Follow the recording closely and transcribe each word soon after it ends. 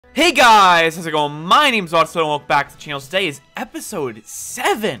Hey guys, how's it going? My name's Autso and welcome back to the channel. Today is episode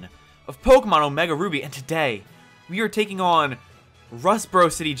 7 of Pokemon Omega Ruby, and today we are taking on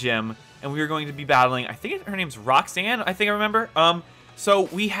Rustboro City Gym, and we are going to be battling, I think her name's Roxanne, I remember. So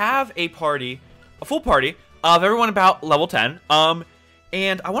we have a full party of everyone about level 10.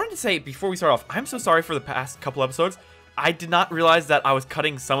 And I wanted to say before we start off, I'm so sorry for the past couple episodes. I did not realize that I was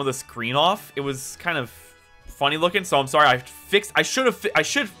cutting some of the screen off. It was kind of funny looking, so I'm sorry.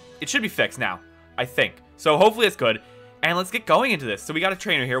 It should be fixed now, I think. So hopefully it's good. And let's get going into this. So we got a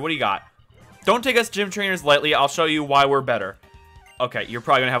trainer here. What do you got? Don't take us gym trainers lightly. I'll show you why we're better. Okay, you're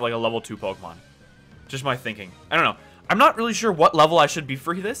probably gonna have like a level 2 Pokemon. Just my thinking. I don't know. I'm not really sure what level I should be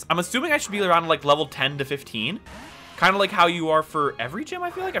for this. I'm assuming I should be around like level 10 to 15. Kind of like how you are for every gym,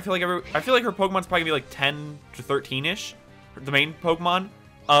 I feel like. I feel like her Pokemon's probably gonna be like 10 to 13-ish. The main Pokemon.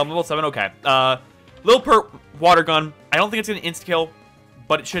 Level 7, okay. Lil Pert, Water Gun. I don't think it's gonna insta-kill,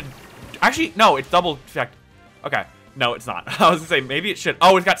 but it should. Actually, no, it's double effect. Okay. No, it's not. I was gonna say, maybe it should.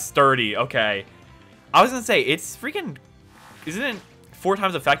 Oh, it's got Sturdy. Okay. I was gonna say, it's freaking. Isn't it 4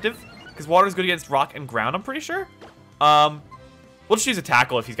 times effective? Because water is good against rock and ground, I'm pretty sure. We'll just use a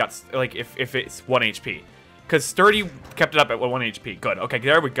tackle if he's got, like, if it's 1 HP. Because Sturdy kept it up at 1 HP. Good. Okay,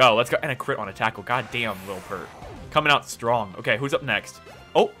 there we go. Let's go. And a crit on a tackle. God damn, Lil Pert. Coming out strong. Okay, who's up next?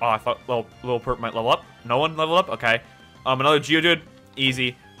 Oh, I thought Lil Pert might level up. No one leveled up? Okay. Another Geodude.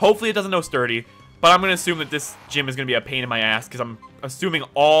 Easy. Hopefully it doesn't know Sturdy. But I'm going to assume that this gym is going to be a pain in my ass. Because I'm assuming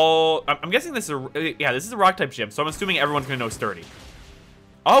I'm guessing this is this is a rock type gym. So I'm assuming everyone's going to know Sturdy.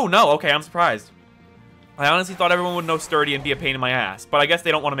 Oh, no. Okay, I'm surprised. I honestly thought everyone would know Sturdy and be a pain in my ass. But I guess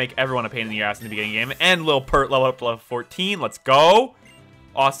they don't want to make everyone a pain in the ass in the beginning of the game. And Lil Pert level up to level 14. Let's go.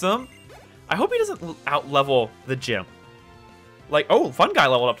 Awesome. I hope he doesn't out-level the gym. Like, oh, Fun Guy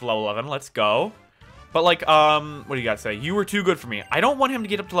leveled up to level 11. Let's go. But, like, what do you got to say? You were too good for me. I don't want him to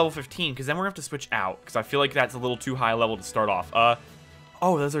get up to level 15, because then we're going to have to switch out. Because I feel like that's a little too high level to start off.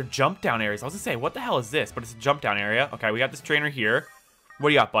 Oh, those are jump down areas. I was going to say, what the hell is this? But it's a jump down area. Okay, we got this trainer here. What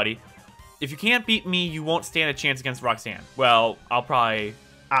do you got, buddy? If you can't beat me, you won't stand a chance against Roxanne. Well, I'll probably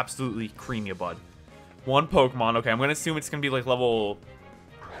absolutely cream you, bud. 1 Pokemon. Okay, I'm going to assume it's going to be, like, level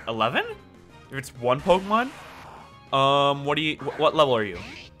 11? If it's 1 Pokemon? What level are you?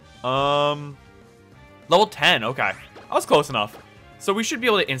 Level 10, okay. I was close enough. So we should be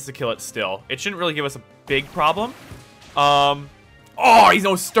able to insta-kill it still. It shouldn't really give us a big problem. Oh, he's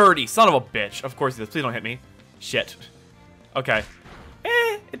no Sturdy. Son of a bitch. Of course he does. Please don't hit me. Shit. Okay.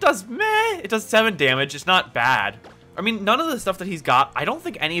 It does 7 damage. It's not bad. I mean, none of the stuff that he's got, I don't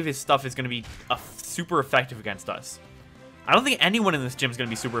think any of his stuff is going to be super effective against us. I don't think anyone in this gym is going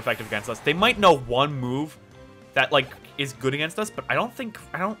to be super effective against us. They might know one move that, like, is good against us, but I'm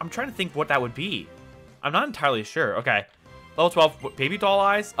trying to think what that would be. I'm not entirely sure. Okay. Level 12, what, Baby Doll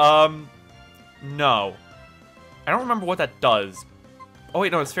Eyes? No. I don't remember what that does. Oh,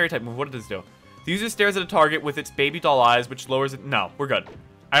 wait, no, it's Fairy type move. What does this do? The user stares at a target with its Baby Doll Eyes, which lowers it. No, we're good.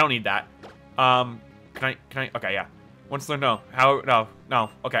 I don't need that. Can I? Okay, yeah. Once learned, no. How? No.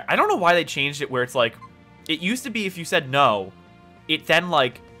 Okay. I don't know why they changed it where it's like, it used to be if you said no, it then,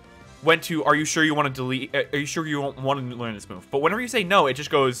 like, went to, are you sure you want to delete, are you sure you want to learn this move? But whenever you say no, it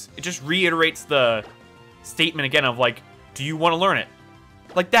just reiterates the statement again of, like, do you want to learn it?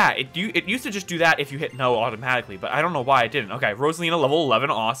 Like that. It used to just do that if you hit no automatically, but I don't know why it didn't. Okay, Rosalina, level 11,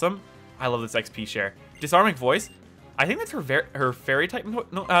 awesome. I love this XP share. Disarming Voice. I think that's her fairy type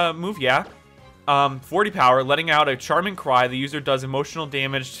move, yeah. 40 power, letting out a charming cry. The user does emotional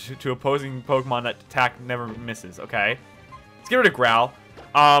damage to opposing Pokemon that attack never misses. Okay. Let's get rid of Growl.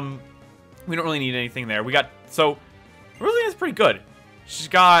 We don't really need anything there. So Rosalina's pretty good. She's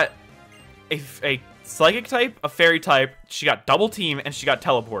got a Psychic type, a Fairy type, she got Double Team, and she got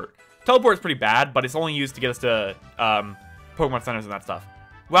Teleport. Teleport's pretty bad, but it's only used to get us to Pokemon Centers and that stuff.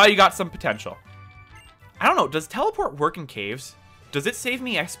 Well, you got some potential. I don't know, does Teleport work in caves? Does it save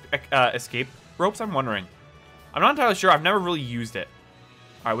me escape ropes? I'm wondering. I'm not entirely sure. I've never really used it.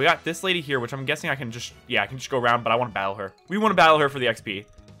 Alright, we got this lady here, which I'm guessing I can just go around, but I want to battle her. We want to battle her for the XP.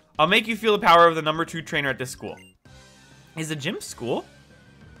 I'll make you feel the power of the number 2 trainer at this school. Is the gym school?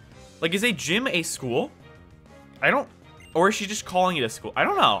 Like, is a gym a school? Or is she just calling it a school? I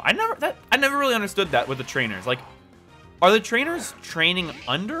don't know. I never really understood that with the trainers. Like, are the trainers training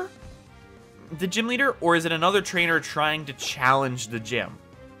under the gym leader, or is it another trainer trying to challenge the gym?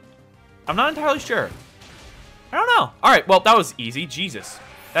 I'm not entirely sure. I don't know. All right, well, that was easy. Jesus.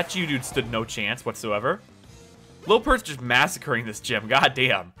 That Geodude stood no chance whatsoever. Lil Pert's just massacring this gym. God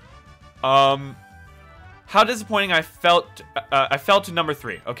damn. How disappointing I felt. I fell to number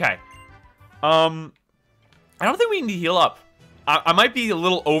 3. Okay. I don't think we need to heal up. I might be a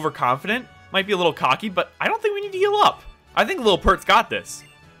little overconfident, might be a little cocky, but I don't think we need to heal up. I think Lil Pert's got this.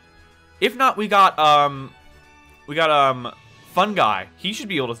 If not, we got Fun Guy. He should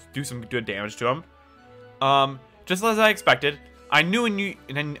be able to do some good damage to him. Just as I expected, I knew you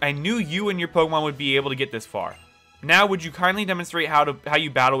and your Pokemon would be able to get this far. Now, would you kindly demonstrate how you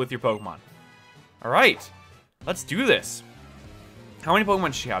battle with your Pokemon? All right, let's do this. How many Pokemon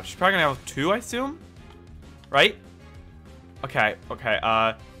does she have? She's probably gonna have 2, I assume. Right? Okay. Send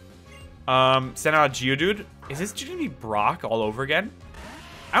out a Geodude. Is this gonna be Brock all over again?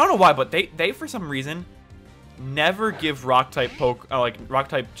 I don't know why, but they for some reason never give rock type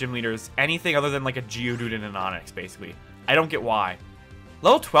gym leaders anything other than like a Geodude and an Onix, basically. I don't get why.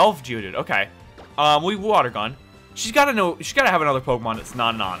 Level 12 Geodude. Okay. We Water Gun. She's gotta have another Pokemon that's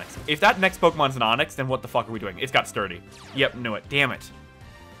not an Onix. If that next Pokemon's an Onix, then what the fuck are we doing? It's got Sturdy. Yep, knew it. Damn it.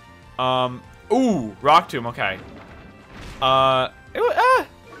 Ooh, Rock Tomb. Okay.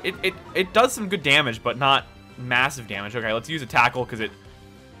 It does some good damage, but not massive damage. Okay, let's use a Tackle because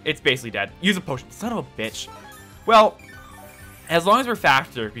it's basically dead. Use a Potion. Son of a bitch. Well, as long as we're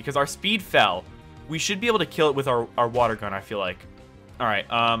faster, because our speed fell, we should be able to kill it with our Water Gun, I feel like. Alright,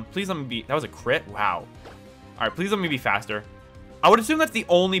 please let me be... That was a crit? Wow. Alright, please let me be faster. I would assume that's the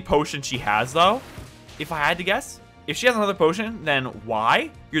only potion she has, though. If I had to guess. If she has another potion, then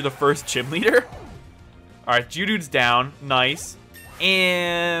why? You're the first gym leader? Alright, Geodude's down. Nice.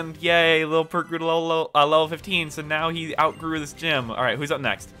 And yay, Lil Pert grew to level 15, so now he outgrew this gym. Alright, who's up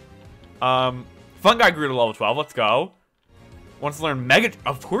next? Fun Guy grew to level 12. Let's go. Wants to learn Mega...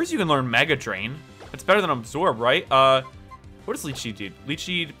 Of course you can learn Mega Drain. It's better than Absorb, right? What does Leech Seed do? Leech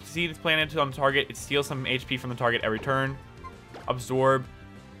Seed is planted on the target. It steals some HP from the target every turn. Absorb.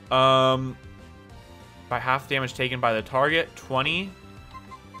 By half damage taken by the target. 20.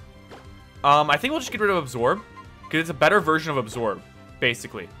 I think we'll just get rid of Absorb. Because it's a better version of Absorb,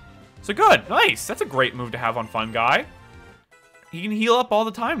 basically. So good. Nice. That's a great move to have on Fun Guy. He can heal up all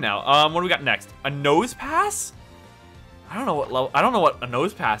the time now. What do we got next? A Nose Pass? I don't know what level. I don't know what a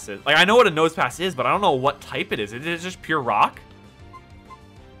Nose Pass is. Like, I know what a Nose Pass is, but I don't know what type it is. Is it just pure rock?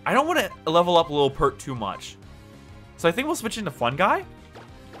 I don't want to level up Lil Pert too much. So I think we'll switch into Fun Guy.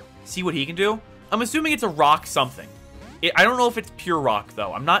 See what he can do. I'm assuming it's a rock something. I don't know if it's pure rock,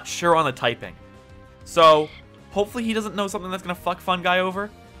 though. I'm not sure on the typing. So, hopefully he doesn't know something that's going to fuck Fun Guy over.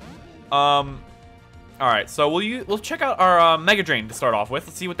 Alright, so we'll check out our Mega Drain to start off with.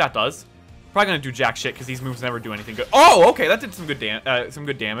 Let's see what that does. Probably gonna do jack shit because these moves never do anything good. Oh, okay, that did some good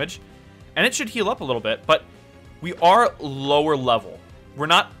damage, and it should heal up a little bit. But we are lower level. We're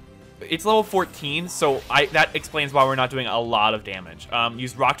not. It's level 14, so that explains why we're not doing a lot of damage.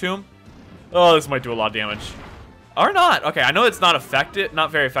 Use Rock Tomb. Oh, this might do a lot of damage, or not. Okay, I know it's not effective,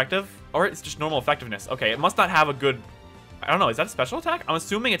 not very effective, or it's just normal effectiveness. Okay, it must not have a good. I don't know. Is that a special attack? I'm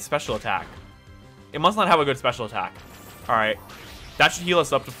assuming it's special attack. It must not have a good special attack. All right. That should heal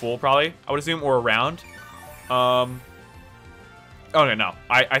us up to full, probably. I would assume, or around. Okay, no.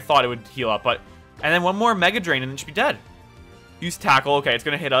 I thought it would heal up, but... And then one more Mega Drain, and it should be dead. Use Tackle. Okay, it's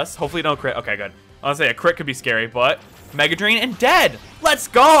going to hit us. Hopefully no crit. Okay, good. I was going to say, a crit could be scary, but... Mega Drain and dead! Let's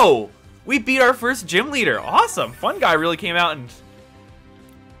go! We beat our first gym leader. Awesome. Fun Guy really came out and...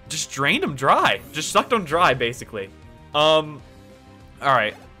 just drained him dry. Just sucked him dry, basically.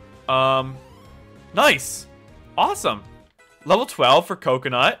 Alright. Nice. Awesome. Level 12 for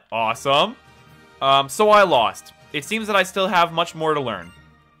Coconut. Awesome. So I lost. It seems that I still have much more to learn.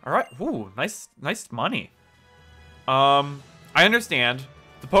 Alright. Ooh, nice money. I understand.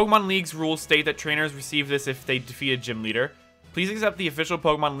 The Pokemon League's rules state that trainers receive this if they defeat a gym leader. Please accept the official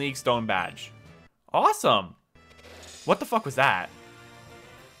Pokemon League Stone Badge. Awesome. What the fuck was that?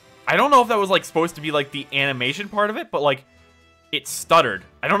 I don't know if that was, like, supposed to be, like, the animation part of it, but, like, it stuttered.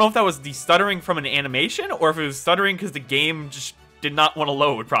 I don't know if that was the stuttering from an animation or if it was stuttering because the game just did not want to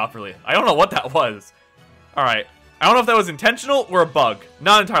load properly. I don't know what that was. Alright. I don't know if that was intentional or a bug.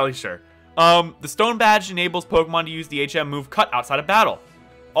 Not entirely sure. The Stone Badge enables Pokemon to use the HM move Cut outside of battle.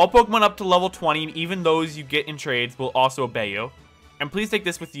 All Pokemon up to level 20, even those you get in trades, will also obey you. And please take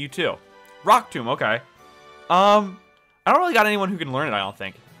this with you too. Rock Tomb, okay. I don't really got anyone who can learn it, I don't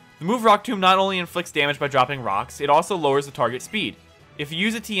think. The move Rock Tomb not only inflicts damage by dropping rocks, it also lowers the target speed. If you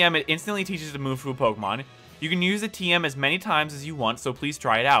use a TM, it instantly teaches the move to a Pokemon. You can use the TM as many times as you want, so please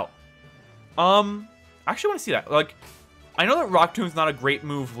try it out. I actually want to see that. Like, I know that Rock Tomb's not a great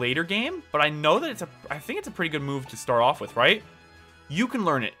move later game, but I know that I think it's a pretty good move to start off with, right? You can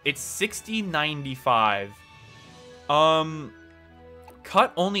learn it. It's 60-95.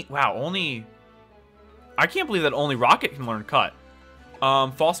 Cut only, wow, only, I can't believe that only Rocket can learn Cut.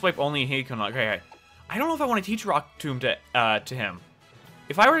 False Swipe only he can, okay. I don't know if I want to teach Rock Tomb to him.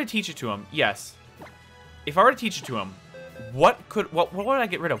 If I were to teach it to him, yes. If I were to teach it to him, what would I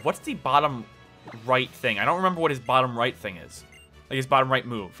get rid of? What's the bottom right thing? I don't remember what his bottom right thing is. Like his bottom right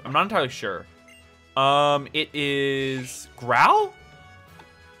move. I'm not entirely sure. It is Growl?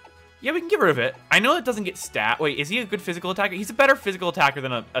 Yeah, we can get rid of it. I know it doesn't get stat. Wait, is he a good physical attacker? He's a better physical attacker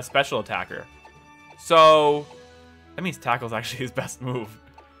than a special attacker. So, that means Tackle is actually his best move.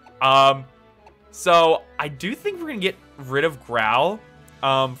 So, I do think we're going to get rid of Growl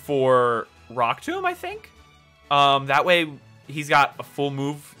for Rock Tomb, I think. That way, he's got a full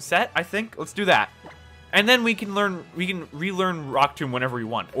move set, I think. Let's do that. And then we can relearn Rock Tomb whenever we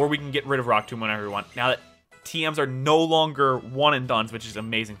want. Or we can get rid of Rock Tomb whenever we want. Now that TMs are no longer one and dones, which is an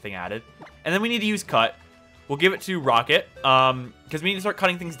amazing thing added. And then we need to use Cut. We'll give it to Rocket, because we need to start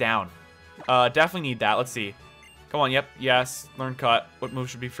cutting things down. Definitely need that. Let's see. Come on, yep, yes. Learn Cut. What move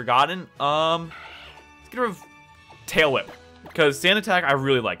should be forgotten? Let's get rid of Tail Whip. Because Sand Attack I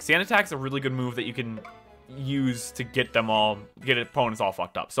really like. Sand Attack's a really good move that you can use to get opponents all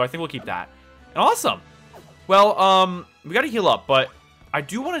fucked up. So I think we'll keep that. And awesome. Well, we gotta heal up, but I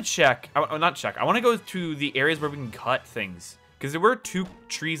do want to check. Not check. I want to go to the areas where we can cut things. Because there were 2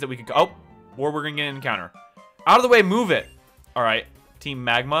 trees that we could go. Oh, or we're going to get an encounter. Out of the way, move it. All right. Team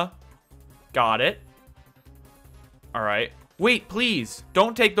Magma. Got it. All right. Wait, please.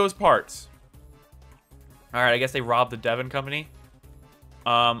 Don't take those parts. All right. I guess they robbed the Devon company.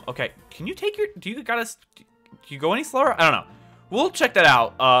 Okay. Can you take your... Do you go any slower? I don't know. We'll check that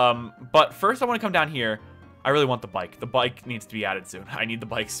out. But first I want to come down here. I really want the bike. The bike needs to be added soon. I need the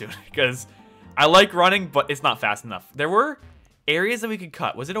bike soon because I like running, but it's not fast enough. There were areas that we could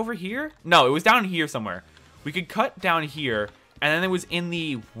cut. Was it over here? No, it was down here somewhere. We could cut down here, and then it was in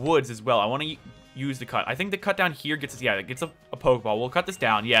the woods as well. I want to use the cut. I think the cut down here gets us, yeah, it gets a Pokeball. We'll cut this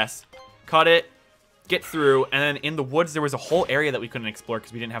down, yes. Cut it, get through, and then in the woods, there was a whole area that we couldn't explore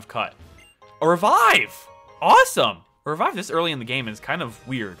because we didn't have cut. A Revive! Awesome! A Revive this early in the game is kind of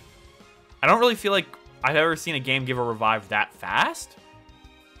weird. I don't really feel like I've ever seen a game give a Revive that fast.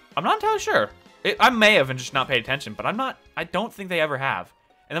 I'm not entirely sure. I may have and just not paid attention, but I don't think they ever have.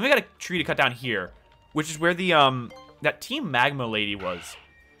 And then we got a tree to cut down here, which is where the, that Team Magma lady was.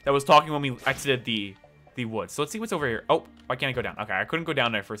 That was talking when we exited the woods. So let's see what's over here. Oh, why can't I go down? Okay, I couldn't go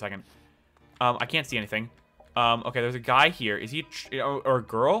down there for a second. I can't see anything. Okay, there's a guy here. Is he or a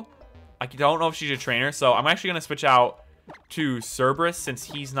girl? I don't know if she's a trainer, so I'm actually gonna switch out to Cerberus since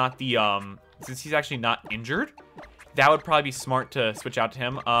he's not the, since he's actually not injured. That would probably be smart to switch out to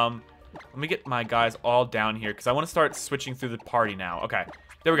him. Let me get my guys all down here because I want to start switching through the party now. Okay,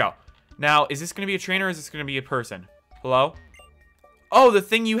 there we go. Now, is this going to be a trainer or is this going to be a person? Hello? Oh, the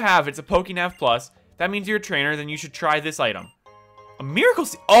thing you have, it's a Pokénav Plus. That means you're a trainer, then you should try this item. A Miracle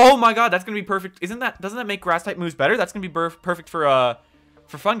Seed. Oh my god, that's going to be perfect. Doesn't that make Grass-type moves better? That's going to be perfect for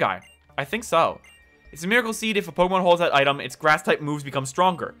Fungi. I think so. It's a Miracle Seed. If a Pokemon holds that item, its Grass-type moves become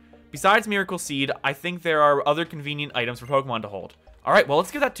stronger. Besides Miracle Seed, I think there are other convenient items for Pokemon to hold. All right, well, let's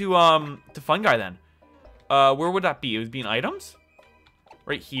give that to Fungi then. Where would that be? It would be in items?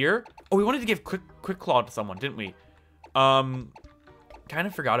 Right here? Oh, we wanted to give Quick Claw to someone, didn't we? Kind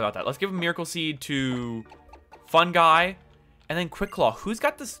of forgot about that. Let's give a Miracle Seed to Fungi, and then Quick Claw. Who's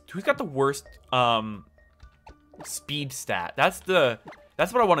got the worst speed stat? That's what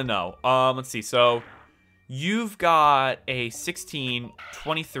I want to know. Let's see. So you've got a 16,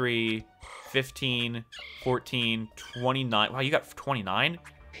 23, 15, 14, 29. Wow, you got 29?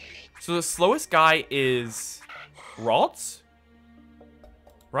 So the slowest guy is Ralts?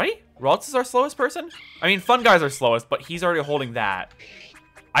 Right? Ralts is our slowest person? I mean, Fungi's our slowest, but he's already holding that.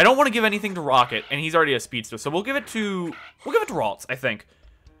 I don't want to give anything to Rocket, and he's already a speedster, so we'll give it to Ralts, I think.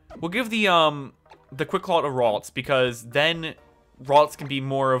 We'll give the Quick Claw to Ralts, because then Ralts can be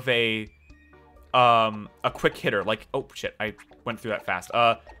more of a quick hitter. Like, oh shit, I went through that fast.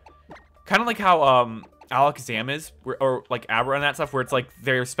 Kind of like how Alakazam is, or like Abra and that stuff, where it's like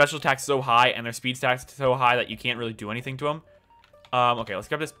their special attack's so high and their speed stack's so high that you can't really do anything to them. Okay, let's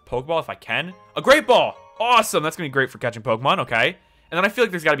grab this Pokeball if I can. A Great Ball! Awesome! That's gonna be great for catching Pokemon, okay. And then I feel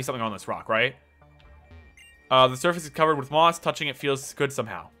like there's gotta be something on this rock, right? The surface is covered with moss. Touching it feels good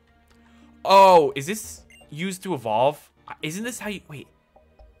somehow. Oh, is this used to evolve? Isn't this how you... Wait.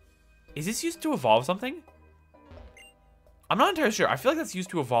 Is this used to evolve something? I'm not entirely sure. I feel like that's used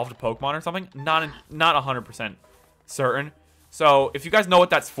to evolve to Pokemon or something. Not 100% certain. So, if you guys know what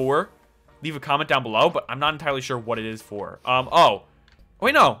that's for, leave a comment down below, but I'm not entirely sure what it is for. Oh.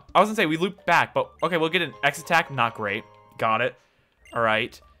 Wait, no. I was gonna say we looped back, but okay, we'll get an X attack. Not great. Got it. All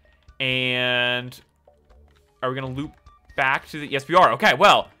right. And are we gonna loop back to the... Yes, we are. Okay,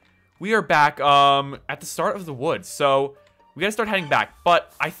 well, we are back at the start of the woods. So we gotta start heading back.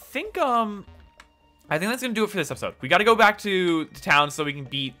 But I think that's gonna do it for this episode. We gotta go back to town so we can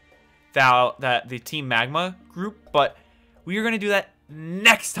beat the Team Magma group. But we are gonna do that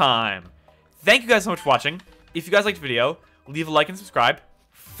next time. Thank you guys so much for watching. If you guys liked the video, leave a like and subscribe.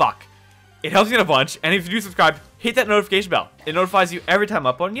 Fuck. It helps me out a bunch. And if you do subscribe, hit that notification bell. It notifies you every time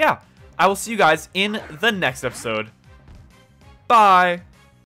I upload. And yeah, I will see you guys in the next episode. Bye.